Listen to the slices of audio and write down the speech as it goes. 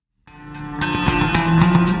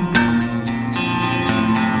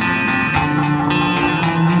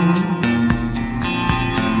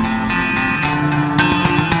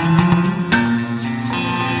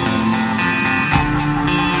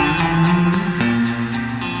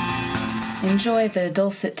enjoy the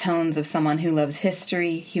dulcet tones of someone who loves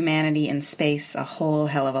history, humanity, and space a whole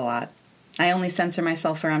hell of a lot. I only censor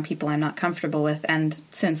myself around people I'm not comfortable with, and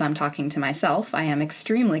since I'm talking to myself, I am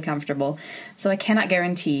extremely comfortable, so I cannot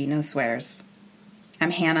guarantee no swears.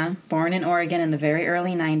 I'm Hannah, born in Oregon in the very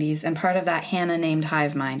early 90s, and part of that Hannah-named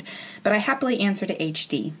hive mind, but I happily answer to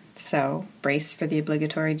HD, so brace for the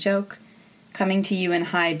obligatory joke. Coming to you in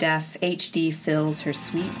high def, HD fills her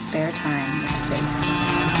sweet spare time with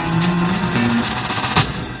space.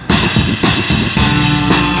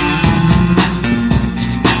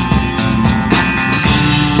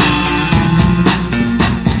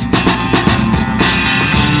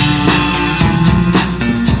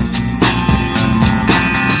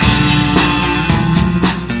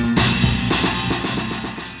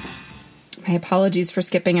 My apologies for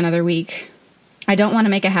skipping another week. I don't want to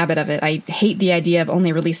make a habit of it. I hate the idea of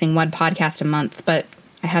only releasing one podcast a month, but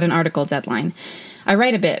I had an article deadline. I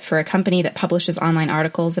write a bit for a company that publishes online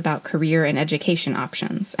articles about career and education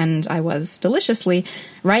options, and I was, deliciously,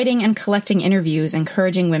 writing and collecting interviews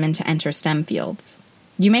encouraging women to enter STEM fields.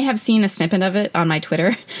 You may have seen a snippet of it on my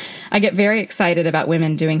Twitter. I get very excited about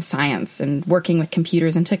women doing science and working with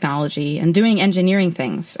computers and technology and doing engineering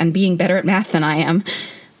things and being better at math than I am.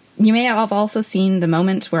 You may have also seen the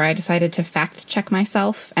moment where I decided to fact-check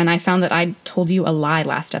myself, and I found that I'd told you a lie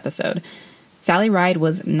last episode. Sally Ride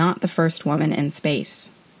was not the first woman in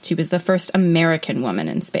space. She was the first American woman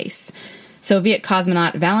in space. Soviet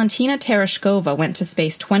cosmonaut Valentina Tereshkova went to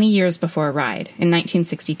space 20 years before Ride, in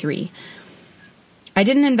 1963. I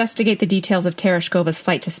didn't investigate the details of Tereshkova's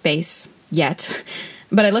flight to space, yet,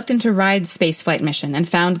 but I looked into Ride's spaceflight mission and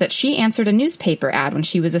found that she answered a newspaper ad when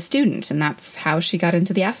she was a student, and that's how she got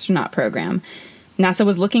into the astronaut program. NASA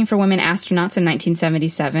was looking for women astronauts in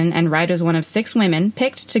 1977, and Ride was one of 6 women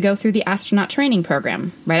picked to go through the astronaut training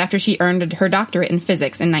program, right after she earned her doctorate in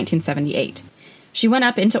physics in 1978. She went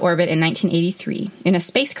up into orbit in 1983 in a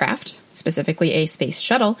spacecraft, specifically a space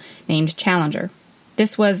shuttle, named Challenger.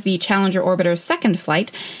 This was the Challenger orbiter's second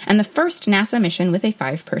flight, and the first NASA mission with a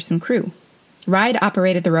 5-person crew. Ride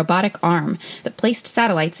operated the robotic arm that placed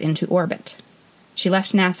satellites into orbit. She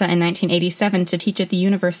left NASA in 1987 to teach at the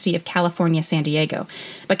University of California, San Diego,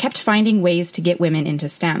 but kept finding ways to get women into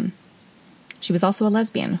STEM. She was also a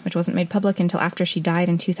lesbian, which wasn't made public until after she died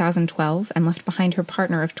in 2012 and left behind her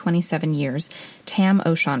partner of 27 years, Tam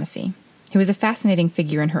O'Shaughnessy, who is a fascinating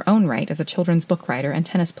figure in her own right as a children's book writer and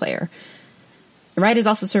tennis player. Ride is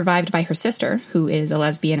also survived by her sister, who is a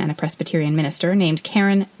lesbian and a Presbyterian minister, named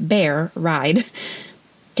Karen Bear Ride.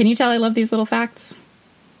 Can you tell I love these little facts?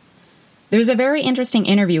 There's a very interesting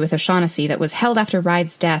interview with O'Shaughnessy that was held after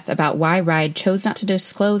Ride's death about why Ride chose not to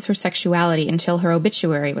disclose her sexuality until her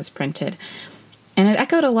obituary was printed. And it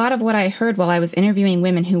echoed a lot of what I heard while I was interviewing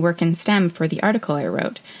women who work in STEM for the article I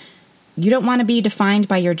wrote. You don't want to be defined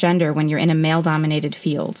by your gender when you're in a male-dominated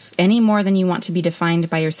field, any more than you want to be defined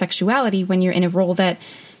by your sexuality when you're in a role that,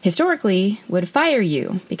 historically, would fire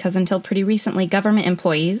you, because until pretty recently, government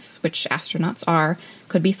employees, which astronauts are,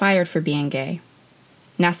 could be fired for being gay.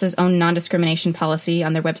 NASA's own non-discrimination policy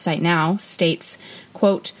on their website now states,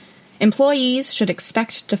 quote, "Employees should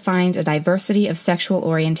expect to find a diversity of sexual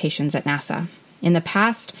orientations at NASA. In the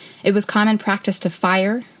past, it was common practice to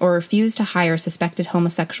fire or refuse to hire suspected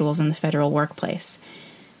homosexuals in the federal workplace.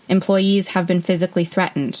 Employees have been physically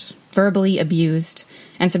threatened, verbally abused,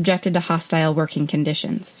 and subjected to hostile working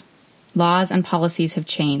conditions. Laws and policies have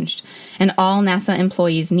changed, and all NASA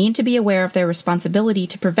employees need to be aware of their responsibility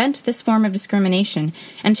to prevent this form of discrimination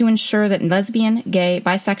and to ensure that lesbian, gay,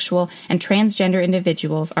 bisexual, and transgender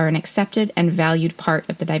individuals are an accepted and valued part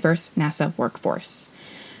of the diverse NASA workforce."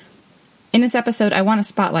 In this episode, I want to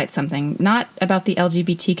spotlight something, not about the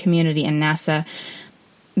LGBT community in NASA.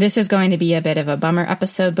 This is going to be a bit of a bummer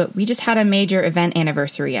episode, but we just had a major event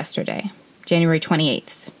anniversary yesterday, January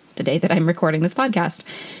 28th, the day that I'm recording this podcast.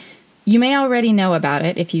 You may already know about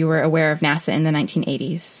it if you were aware of NASA in the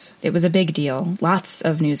 1980s. It was a big deal, lots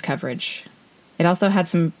of news coverage. It also had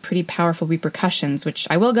some pretty powerful repercussions, which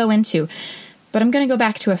I will go into, but I'm going to go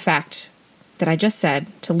back to a fact that I just said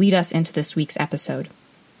to lead us into this week's episode.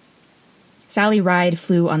 Sally Ride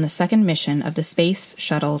flew on the second mission of the Space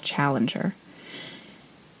Shuttle Challenger.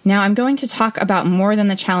 Now, I'm going to talk about more than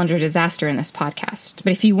the Challenger disaster in this podcast,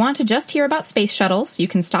 but if you want to just hear about space shuttles, you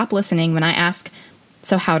can stop listening when I ask,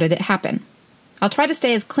 so how did it happen? I'll try to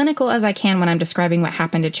stay as clinical as I can when I'm describing what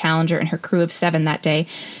happened to Challenger and her crew of 7 that day,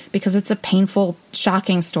 because it's a painful,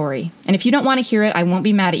 shocking story. And if you don't want to hear it, I won't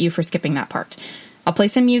be mad at you for skipping that part. I'll play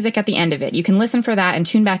some music at the end of it. You can listen for that and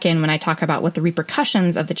tune back in when I talk about what the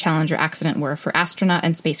repercussions of the Challenger accident were for astronaut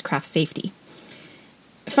and spacecraft safety.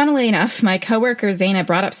 Funnily enough, my coworker Zaina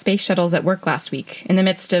brought up space shuttles at work last week in the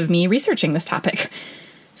midst of me researching this topic.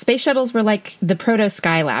 Space shuttles were like the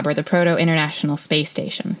Proto-Skylab or the Proto-International Space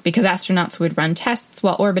Station, because astronauts would run tests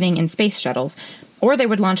while orbiting in space shuttles, or they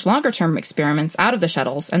would launch longer-term experiments out of the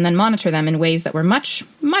shuttles and then monitor them in ways that were much,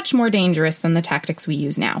 much more dangerous than the tactics we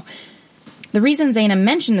use now. The reason Zaina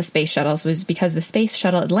mentioned the space shuttles was because the Space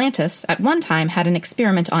Shuttle Atlantis at one time had an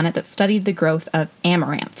experiment on it that studied the growth of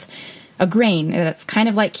amaranth, a grain that's kind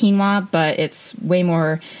of like quinoa, but it's way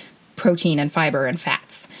more protein and fiber and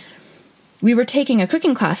fats. We were taking a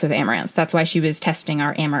cooking class with amaranth. That's why she was testing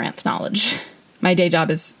our amaranth knowledge. My day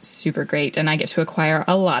job is super great, and I get to acquire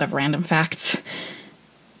a lot of random facts.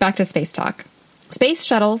 Back to space talk. Space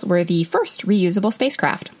shuttles were the first reusable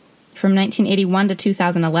spacecraft. From 1981 to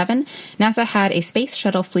 2011, NASA had a space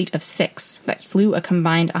shuttle fleet of 6 that flew a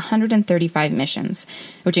combined 135 missions,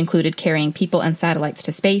 which included carrying people and satellites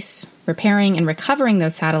to space, repairing and recovering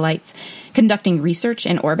those satellites, conducting research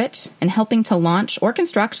in orbit, and helping to launch or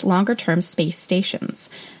construct longer-term space stations.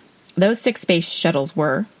 Those 6 space shuttles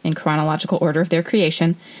were, in chronological order of their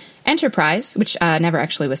creation, Enterprise, which never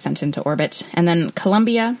actually was sent into orbit, and then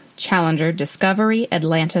Columbia, Challenger, Discovery,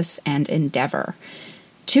 Atlantis, and Endeavour.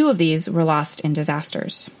 2 of these were lost in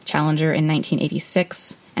disasters, Challenger in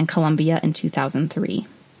 1986 and Columbia in 2003.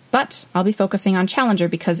 But I'll be focusing on Challenger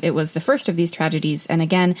because it was the first of these tragedies, and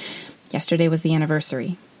again, yesterday was the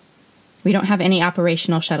anniversary. We don't have any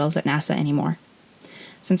operational shuttles at NASA anymore.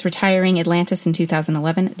 Since retiring Atlantis in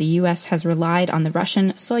 2011, the U.S. has relied on the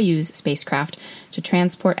Russian Soyuz spacecraft to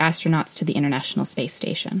transport astronauts to the International Space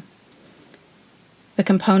Station. The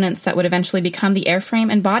components that would eventually become the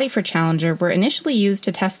airframe and body for Challenger were initially used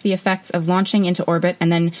to test the effects of launching into orbit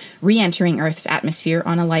and then re-entering Earth's atmosphere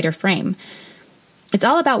on a lighter frame. It's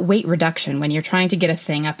all about weight reduction when you're trying to get a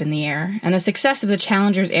thing up in the air, and the success of the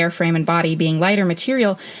Challenger's airframe and body being lighter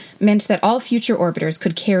material meant that all future orbiters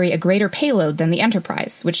could carry a greater payload than the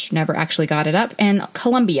Enterprise, which never actually got it up, and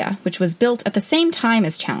Columbia, which was built at the same time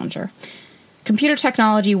as Challenger. Computer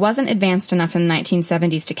technology wasn't advanced enough in the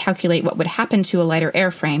 1970s to calculate what would happen to a lighter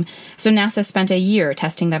airframe, so NASA spent a year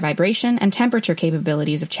testing the vibration and temperature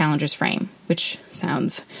capabilities of Challenger's frame, which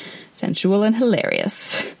sounds sensual and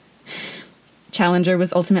hilarious. Challenger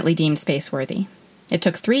was ultimately deemed spaceworthy. It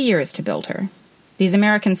took 3 years to build her. These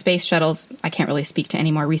American space shuttles, I can't really speak to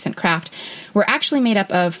any more recent craft, were actually made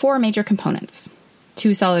up of 4 major components: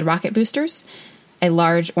 2 solid rocket boosters, a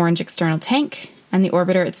large orange external tank, and the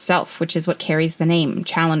orbiter itself, which is what carries the name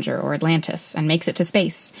Challenger or Atlantis and makes it to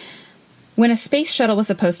space. When a space shuttle was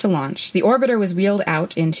supposed to launch, the orbiter was wheeled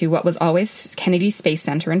out into what was always Kennedy Space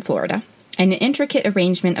Center in Florida. An intricate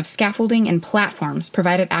arrangement of scaffolding and platforms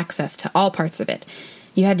provided access to all parts of it.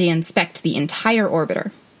 You had to inspect the entire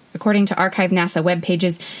orbiter. According to archived NASA web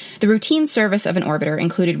pages, the routine service of an orbiter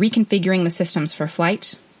included reconfiguring the systems for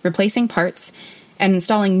flight, replacing parts, and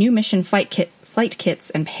installing new mission flight kits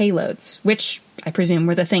and payloads, which I presume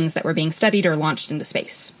were the things that were being studied or launched into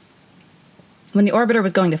space. When the orbiter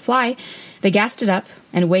was going to fly, they gassed it up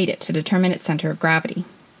and weighed it to determine its center of gravity.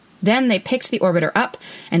 Then they picked the orbiter up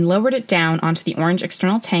and lowered it down onto the orange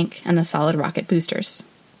external tank and the solid rocket boosters.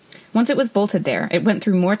 Once it was bolted there, it went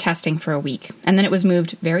through more testing for a week, and then it was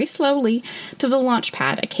moved very slowly to the launch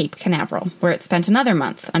pad at Cape Canaveral, where it spent another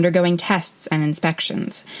month undergoing tests and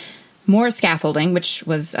inspections. More scaffolding, which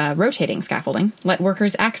was rotating scaffolding, let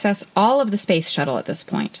workers access all of the space shuttle at this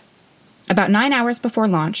point. About 9 hours before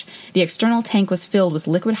launch, the external tank was filled with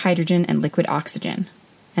liquid hydrogen and liquid oxygen.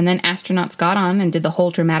 And then astronauts got on and did the whole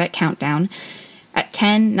dramatic countdown. At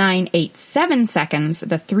 10, 9, 8, 7 seconds,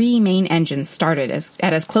 the 3 main engines started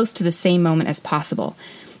at as close to the same moment as possible.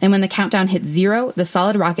 And when the countdown hit 0, the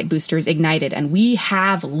solid rocket boosters ignited, and we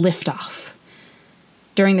have liftoff.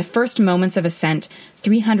 During the first moments of ascent,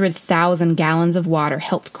 300,000 gallons of water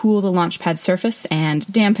helped cool the launch pad surface and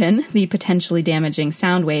dampen the potentially damaging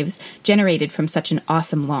sound waves generated from such an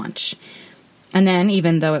awesome launch. And then,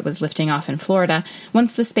 even though it was lifting off in Florida,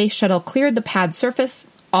 once the space shuttle cleared the pad's surface,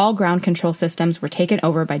 all ground control systems were taken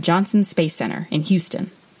over by Johnson Space Center in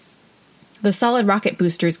Houston. The solid rocket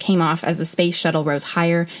boosters came off as the space shuttle rose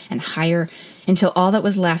higher and higher until all that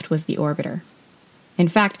was left was the orbiter. In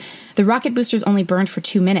fact, the rocket boosters only burned for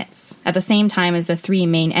 2 minutes, at the same time as the 3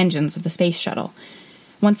 main engines of the space shuttle.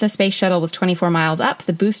 Once the space shuttle was 24 miles up,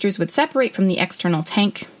 the boosters would separate from the external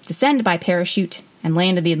tank, descend by parachute, and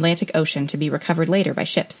land in the Atlantic Ocean to be recovered later by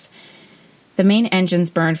ships. The main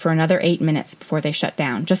engines burned for another 8 minutes before they shut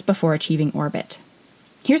down, just before achieving orbit.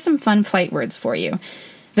 Here's some fun flight words for you.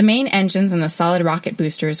 The main engines and the solid rocket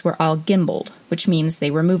boosters were all gimbaled, which means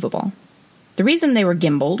they were movable. The The reason they were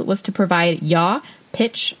gimbaled was to provide yaw,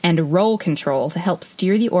 pitch, and roll control to help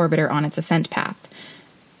steer the orbiter on its ascent path.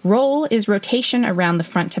 Roll is rotation around the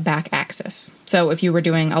front to back axis. So if you were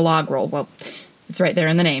doing a log roll, well, it's right there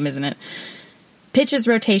in the name, isn't it? Pitch is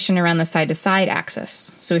rotation around the side-to-side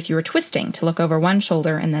axis. So if you were twisting, to look over one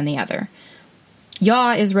shoulder and then the other.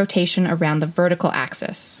 Yaw is rotation around the vertical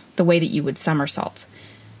axis, the way that you would somersault.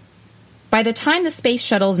 By the time the space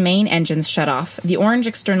shuttle's main engines shut off, the orange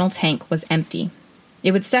external tank was empty.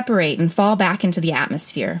 It would separate and fall back into the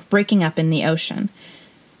atmosphere, breaking up in the ocean.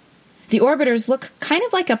 The orbiters look kind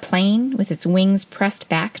of like a plane with its wings pressed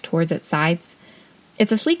back towards its sides.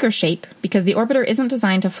 It's a sleeker shape because the orbiter isn't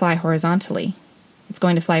designed to fly horizontally. It's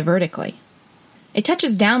going to fly vertically. It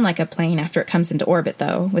touches down like a plane after it comes into orbit,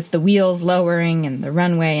 though, with the wheels lowering and the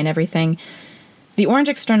runway and everything. The orange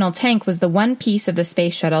external tank was the one piece of the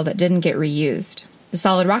space shuttle that didn't get reused. The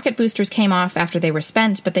solid rocket boosters came off after they were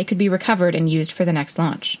spent, but they could be recovered and used for the next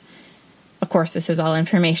launch. Of course, this is all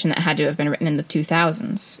information that had to have been written in the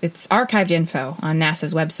 2000s. It's archived info on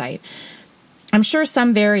NASA's website. I'm sure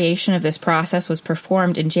some variation of this process was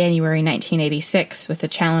performed in January 1986 with the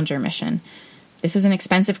Challenger mission. This is an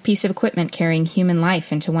expensive piece of equipment carrying human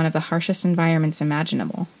life into one of the harshest environments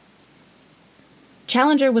imaginable.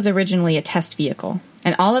 Challenger was originally a test vehicle,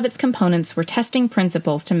 and all of its components were testing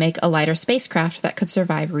principles to make a lighter spacecraft that could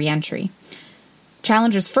survive re-entry.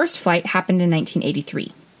 Challenger's first flight happened in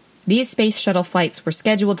 1983. These space shuttle flights were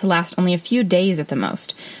scheduled to last only a few days at the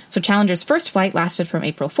most, so Challenger's first flight lasted from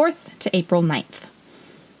April 4th to April 9th.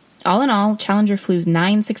 All in all, Challenger flew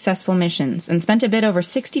 9 successful missions and spent a bit over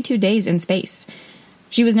 62 days in space.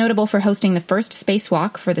 She was notable for hosting the first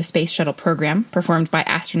spacewalk for the Space Shuttle program, performed by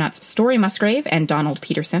astronauts Story Musgrave and Donald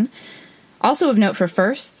Peterson. Also of note for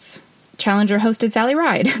firsts, Challenger hosted Sally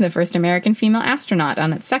Ride, the first American female astronaut,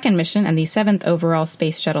 on its second mission and the 7th overall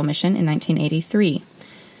Space Shuttle mission in 1983.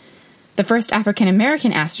 The first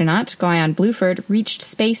African-American astronaut, Guyon Bluford, reached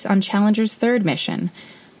space on Challenger's third mission.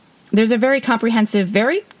 There's a very comprehensive,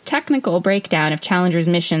 very technical breakdown of Challenger's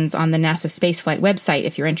missions on the NASA Spaceflight website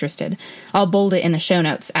if you're interested. I'll bold it in the show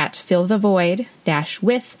notes at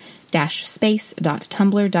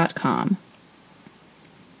fillthevoid-with-space.tumblr.com.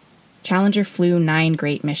 Challenger flew 9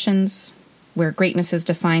 great missions, where greatness is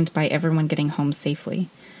defined by everyone getting home safely.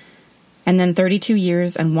 And then 32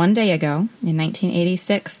 years and 1 day ago, in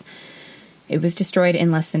 1986, it was destroyed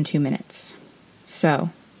in less than 2 minutes.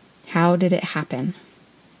 So, how did it happen?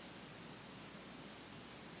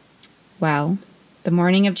 Well, the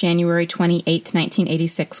morning of January 28,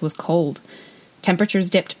 1986 was cold.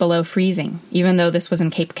 Temperatures dipped below freezing, even though this was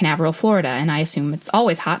in Cape Canaveral, Florida, and I assume it's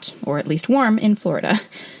always hot, or at least warm, in Florida.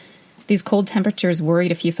 These cold temperatures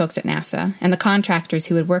worried a few folks at NASA and the contractors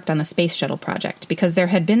who had worked on the Space Shuttle project, because there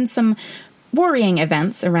had been some worrying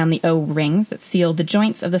events around the O-rings that sealed the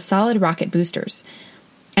joints of the solid rocket boosters.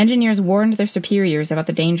 Engineers warned their superiors about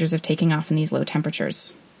the dangers of taking off in these low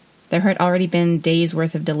temperatures. There had already been days'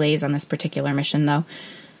 worth of delays on this particular mission, though.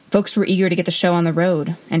 Folks were eager to get the show on the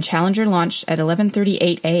road, and Challenger launched at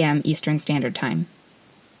 11:38 a.m. Eastern Standard Time.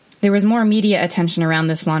 There was more media attention around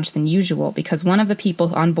this launch than usual because one of the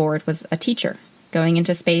people on board was a teacher, going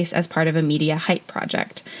into space as part of a media hype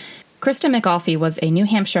project. Krista McAuliffe was a New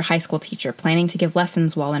Hampshire high school teacher planning to give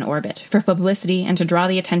lessons while in orbit, for publicity and to draw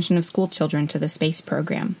the attention of school children to the space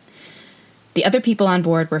program. The other people on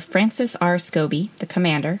board were Francis R. Scobie, the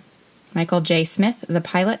commander, Michael J. Smith, the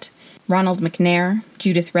pilot, Ronald McNair,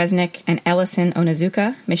 Judith Resnick, and Ellison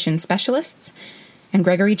Onizuka, mission specialists, and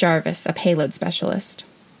Gregory Jarvis, a payload specialist.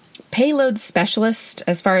 Payload specialist,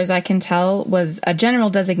 as far as I can tell, was a general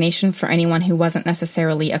designation for anyone who wasn't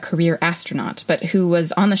necessarily a career astronaut, but who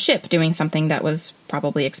was on the ship doing something that was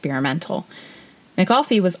probably experimental.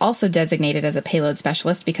 McAuliffe was also designated as a payload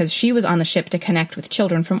specialist because she was on the ship to connect with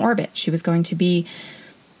children from orbit. She was going to be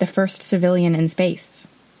the first civilian in space.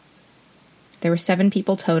 There were 7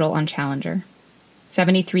 people total on Challenger.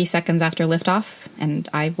 73 seconds after liftoff, and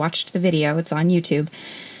I watched the video, it's on YouTube,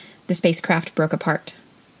 the spacecraft broke apart.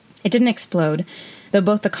 It didn't explode, though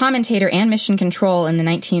both the commentator and mission control in the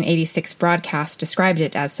 1986 broadcast described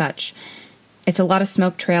it as such. It's a lot of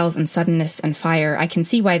smoke trails and suddenness and fire. I can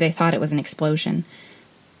see why they thought it was an explosion.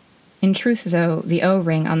 In truth, though, the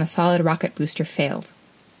O-ring on the solid rocket booster failed,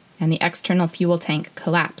 and the external fuel tank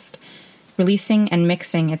collapsed, releasing and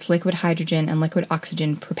mixing its liquid hydrogen and liquid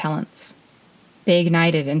oxygen propellants. They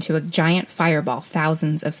ignited into a giant fireball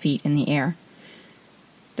thousands of feet in the air.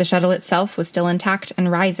 The shuttle itself was still intact and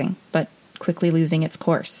rising, but quickly losing its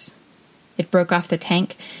course. It broke off the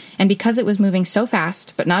tank, and because it was moving so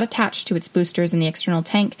fast, but not attached to its boosters in the external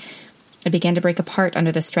tank, it began to break apart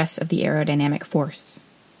under the stress of the aerodynamic force.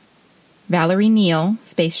 Valerie Neal,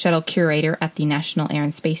 space shuttle curator at the National Air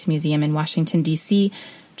and Space Museum in Washington, D.C.,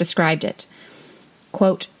 described it.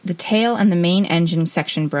 Quote, "The tail and the main engine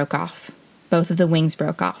section broke off. Both of the wings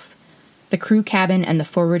broke off. The crew cabin and the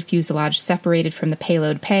forward fuselage separated from the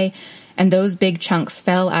payload pay, and those big chunks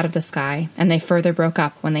fell out of the sky, and they further broke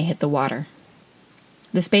up when they hit the water.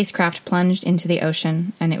 The spacecraft plunged into the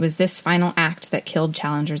ocean, and it was this final act that killed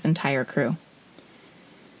Challenger's entire crew."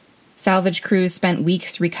 Salvage crews spent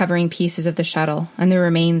weeks recovering pieces of the shuttle and the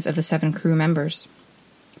remains of the 7 crew members.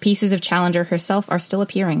 Pieces of Challenger herself are still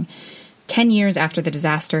appearing. 10 years after the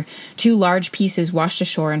disaster, 2 large pieces washed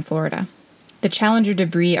ashore in Florida. The Challenger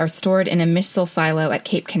debris are stored in a missile silo at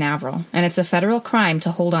Cape Canaveral, and it's a federal crime to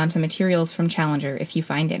hold on to materials from Challenger if you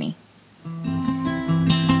find any.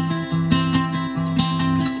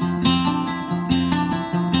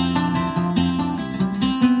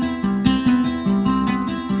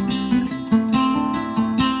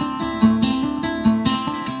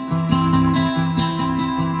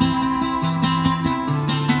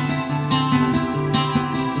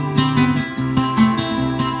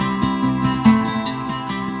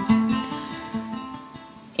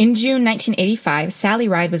 In June 1985, Sally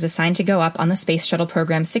Ride was assigned to go up on the Space Shuttle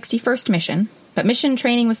program's 61st mission, but mission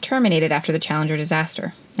training was terminated after the Challenger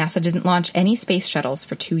disaster. NASA didn't launch any space shuttles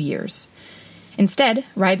for 2 years. Instead,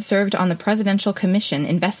 Ride served on the Presidential Commission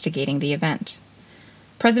investigating the event.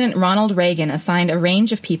 President Ronald Reagan assigned a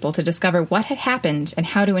range of people to discover what had happened and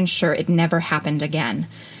how to ensure it never happened again.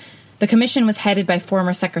 The commission was headed by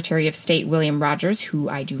former Secretary of State William Rogers, who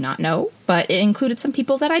I do not know, but it included some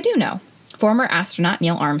people that I do know. Former astronaut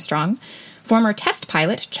Neil Armstrong, former test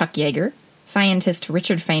pilot Chuck Yeager, scientist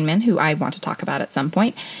Richard Feynman, who I want to talk about at some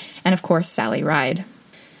point, and of course Sally Ride.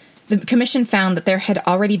 The commission found that there had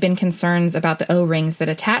already been concerns about the O-rings that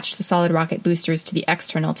attached the solid rocket boosters to the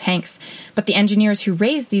external tanks, but the engineers who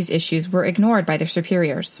raised these issues were ignored by their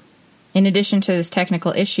superiors. In addition to this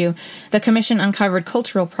technical issue, the commission uncovered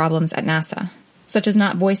cultural problems at NASA, such as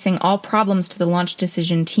not voicing all problems to the launch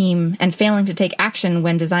decision team and failing to take action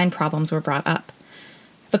when design problems were brought up.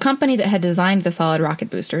 The company that had designed the solid rocket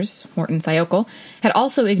boosters, Morton Thiokol, had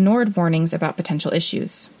also ignored warnings about potential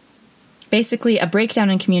issues. Basically, a breakdown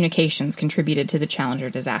in communications contributed to the Challenger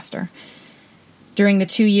disaster. During the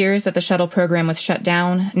 2 years that the shuttle program was shut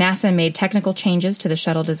down, NASA made technical changes to the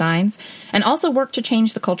shuttle designs and also worked to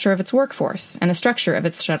change the culture of its workforce and the structure of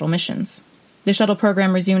its shuttle missions. The shuttle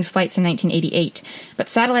program resumed flights in 1988, but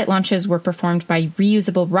satellite launches were performed by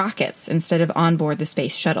reusable rockets instead of onboard the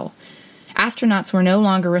space shuttle. Astronauts were no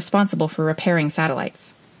longer responsible for repairing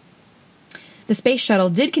satellites. The space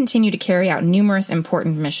shuttle did continue to carry out numerous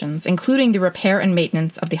important missions, including the repair and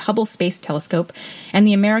maintenance of the Hubble Space Telescope and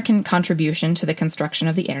the American contribution to the construction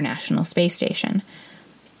of the International Space Station.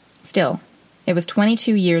 Still, it was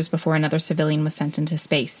 22 years before another civilian was sent into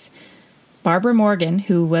space. Barbara Morgan,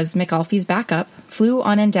 who was McAulife's backup, flew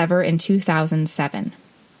on Endeavour in 2007.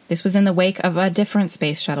 This was in the wake of a different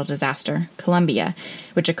space shuttle disaster, Columbia,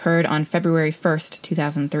 which occurred on February 1st,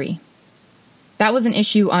 2003. That was an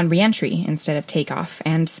issue on reentry instead of takeoff,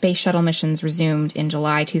 and space shuttle missions resumed in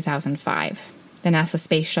July 2005. The NASA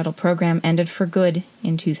Space Shuttle program ended for good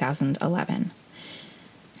in 2011.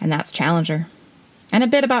 And that's Challenger. And a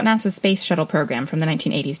bit about NASA's Space Shuttle program from the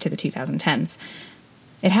 1980s to the 2010s.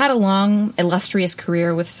 It had a long, illustrious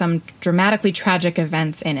career with some dramatically tragic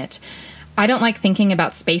events in it. I don't like thinking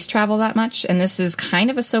about space travel that much, and this is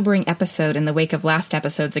kind of a sobering episode in the wake of last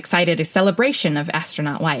episode's excited celebration of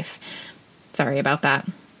astronaut life. Sorry about that.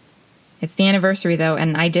 It's the anniversary, though,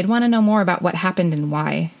 and I did want to know more about what happened and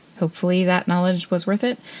why. Hopefully that knowledge was worth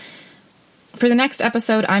it. For the next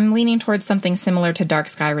episode, I'm leaning towards something similar to Dark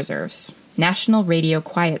Sky Reserves, National Radio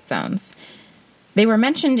Quiet Zones. They were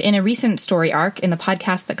mentioned in a recent story arc in the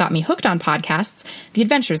podcast that got me hooked on podcasts, The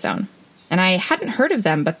Adventure Zone. And I hadn't heard of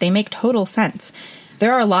them, but they make total sense.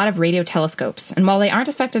 There are a lot of radio telescopes, and while they aren't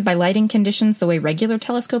affected by lighting conditions the way regular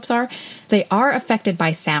telescopes are, they are affected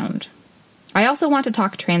by sound. I also want to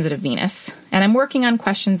talk transit of Venus, and I'm working on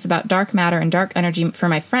questions about dark matter and dark energy for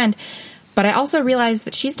my friend, but I also realized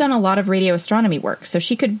that she's done a lot of radio astronomy work, so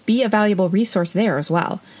she could be a valuable resource there as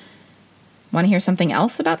well. Want to hear something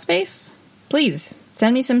else about space? Please,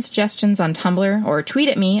 send me some suggestions on Tumblr or tweet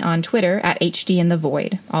at me on Twitter at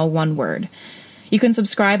HDinTheVoid, all one word. You can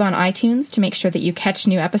subscribe on iTunes to make sure that you catch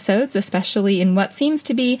new episodes, especially in what seems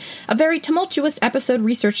to be a very tumultuous episode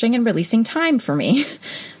researching and releasing time for me.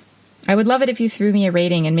 I would love it if you threw me a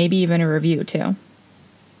rating and maybe even a review, too.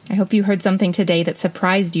 I hope you heard something today that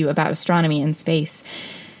surprised you about astronomy and space.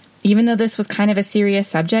 Even though this was kind of a serious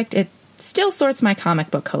subject, it still sorts my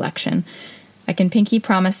comic book collection. I can pinky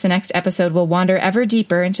promise the next episode will wander ever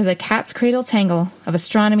deeper into the cat's cradle tangle of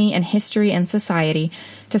astronomy and history and society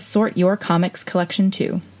to sort your comics collection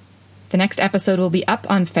too. The next episode will be up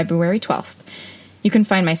on February 12th. You can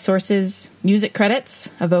find my sources, music credits,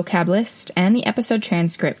 a vocab list, and the episode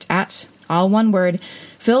transcript at, all one word,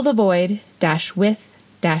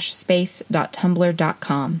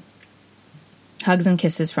 fillthevoid-with-space.tumblr.com. Hugs and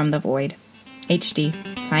kisses from the void. HD,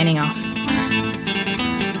 signing off.